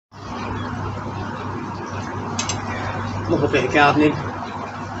Love a bit of gardening.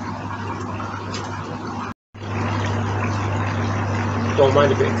 Don't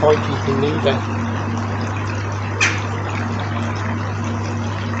mind a bit of koi keeping neither.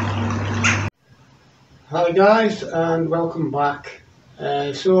 Hi guys, and welcome back.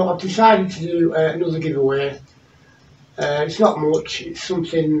 So I've decided to do another giveaway. It's not much, it's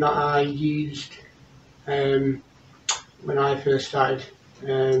something that I used when I first started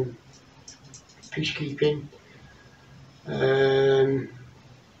fish keeping.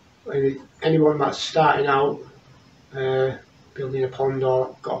 Anyone that's starting out building a pond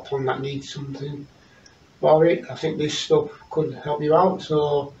or got a pond that needs something for it, I think this stuff could help you out.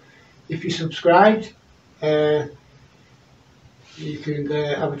 So if you're subscribed, you can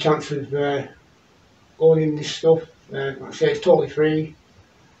have a chance of owning this stuff. Like I say, it's totally free,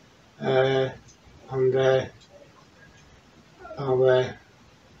 and I'll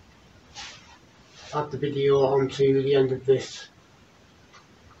add the video onto the end of this.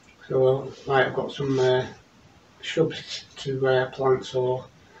 So right, I've got some shrubs to plant, so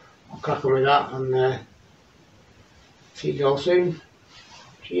I'll crack on with that and see you all soon.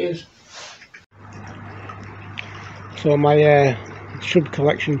 Cheers. So my shrub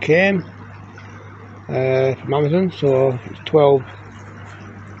collection came from Amazon, so it's 12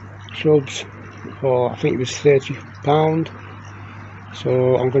 shrubs for, I think it was £30.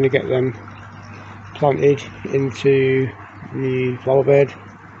 So I'm going to get them planted into the flower bed,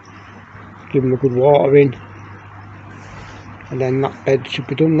 give them a good watering, and then that bed should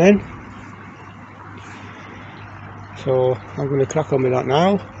be done then. So I'm going to crack on with that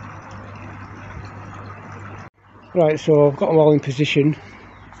now. Right, so I've got them all in position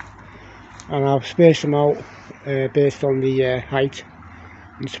and I've spaced them out based on the height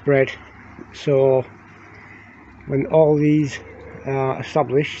and spread. So when all these are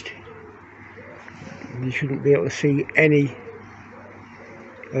established, you shouldn't be able to see any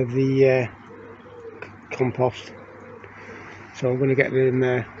of the compost. So I'm going to get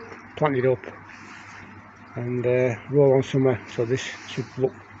them planted up and roll on summer, so this should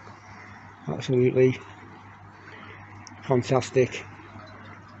look absolutely fantastic.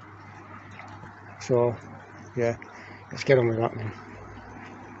 So yeah, let's get on with that then.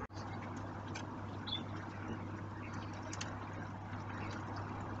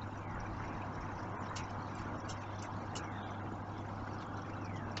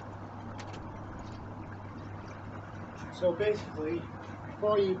 So basically,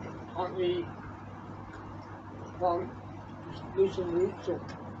 before you plant the plant, just loosen the roots up,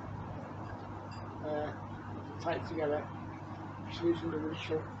 tight together, just loosen the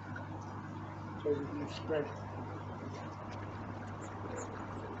roots up so you can spread.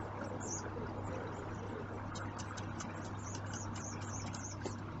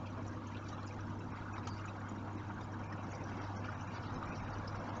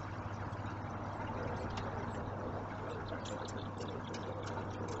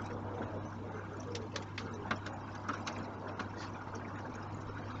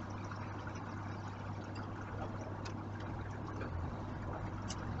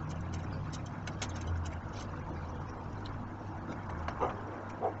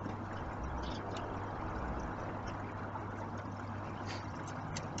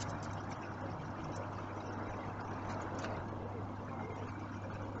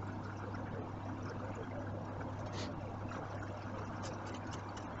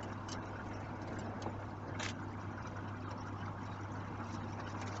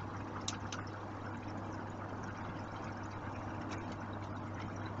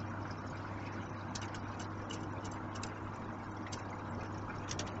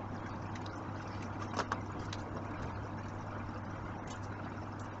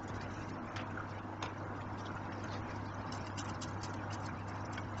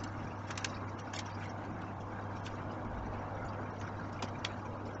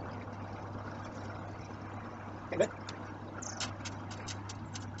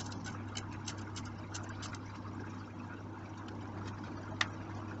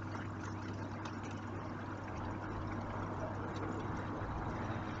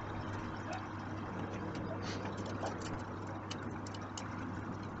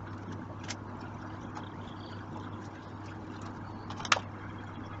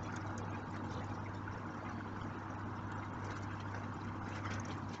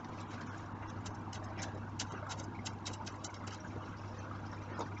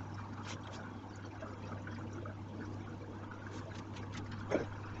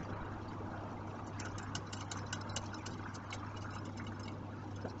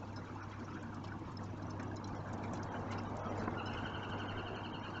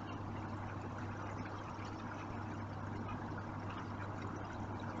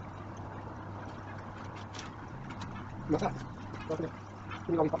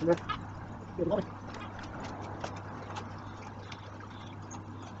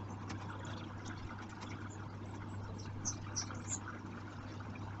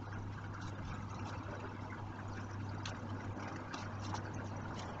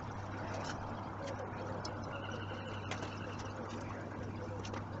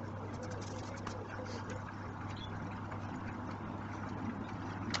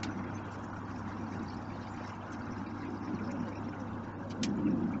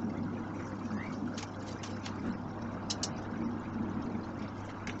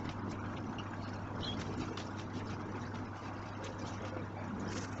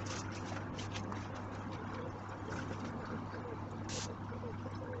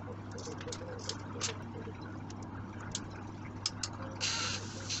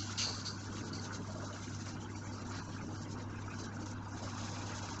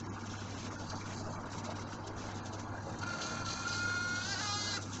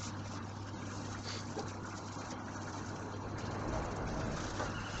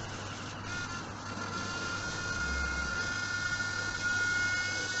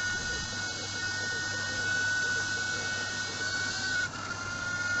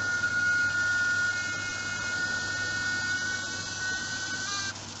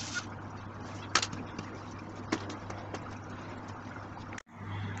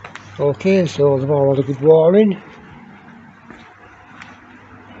 Okay, so they've all had a good watering.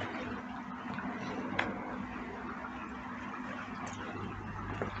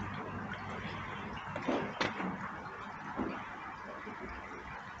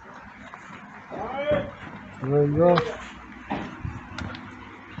 There we go.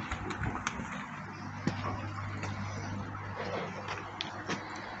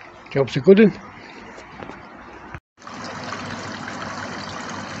 Job's a good one.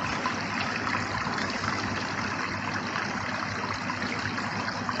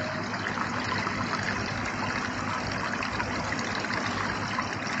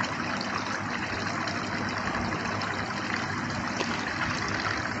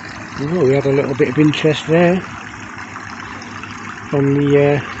 Oh, we had a little bit of interest there from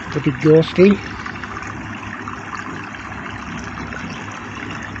the big ghostie.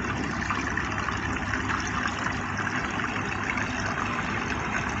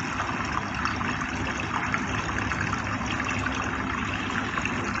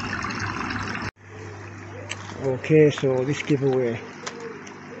 Okay, so this giveaway,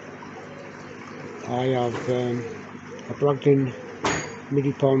 I have a Bragdon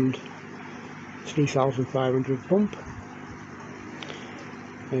mini pond 3500 pump,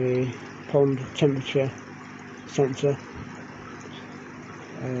 a pond temperature sensor,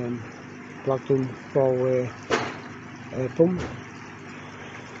 Bragdon 4-way air pump,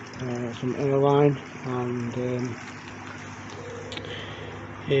 some airline, and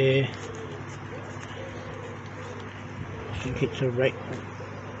I think it's a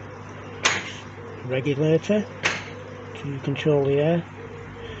regulator to control the air,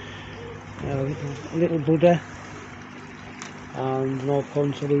 a little Buddha, and North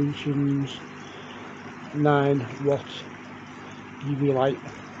Pond Solutions 9-watt UV light.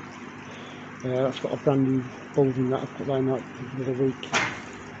 That's got a brand new bulb in that. I put that in that the other week.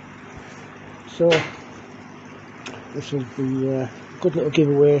 So this will be a good little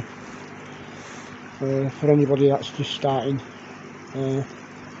giveaway for anybody that's just starting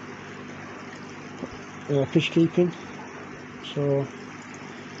fish keeping. So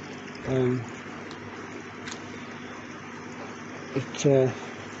it's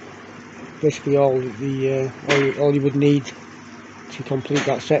basically all you would need to complete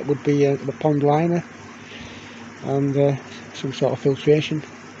that set would be the pond liner and some sort of filtration.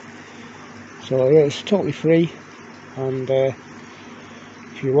 So yeah, it's totally free, and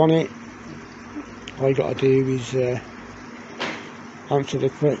if you want it, all you got to do is answer the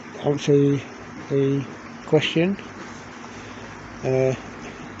question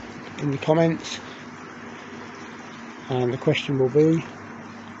in the comments, and the question will be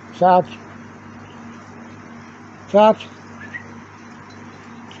Sarge.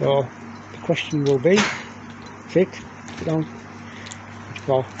 So the question will be, sit down,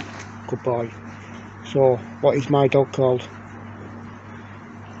 good boy. So what is my dog called?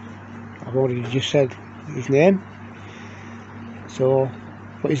 I've already just said his name, so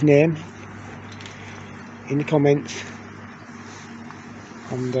put his name in the comments,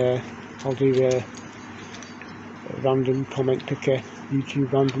 and I'll do a random comment picker,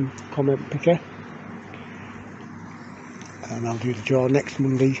 YouTube random comment picker, and I'll do the draw next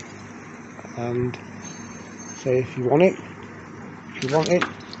Monday. And say if you want it,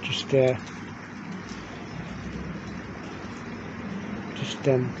 just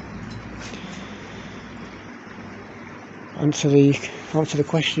answer the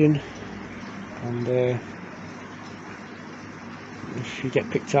question, and if you get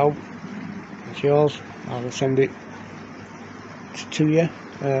picked out, it's yours. I'll send it to you.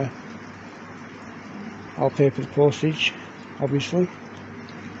 I'll pay for the postage, obviously,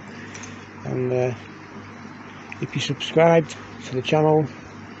 and if you subscribed to the channel,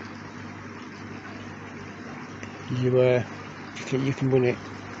 you can win it.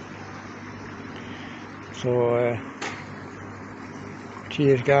 So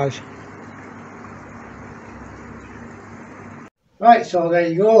cheers guys. Right, so there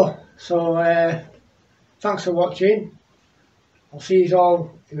you go. So thanks for watching. I'll see you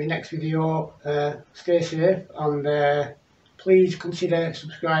all in the next video. Stay safe, and please consider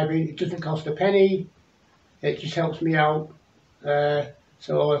subscribing. It doesn't cost a penny, it just helps me out.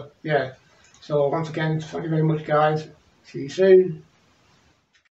 So yeah, so once again, thank you very much guys. See you soon.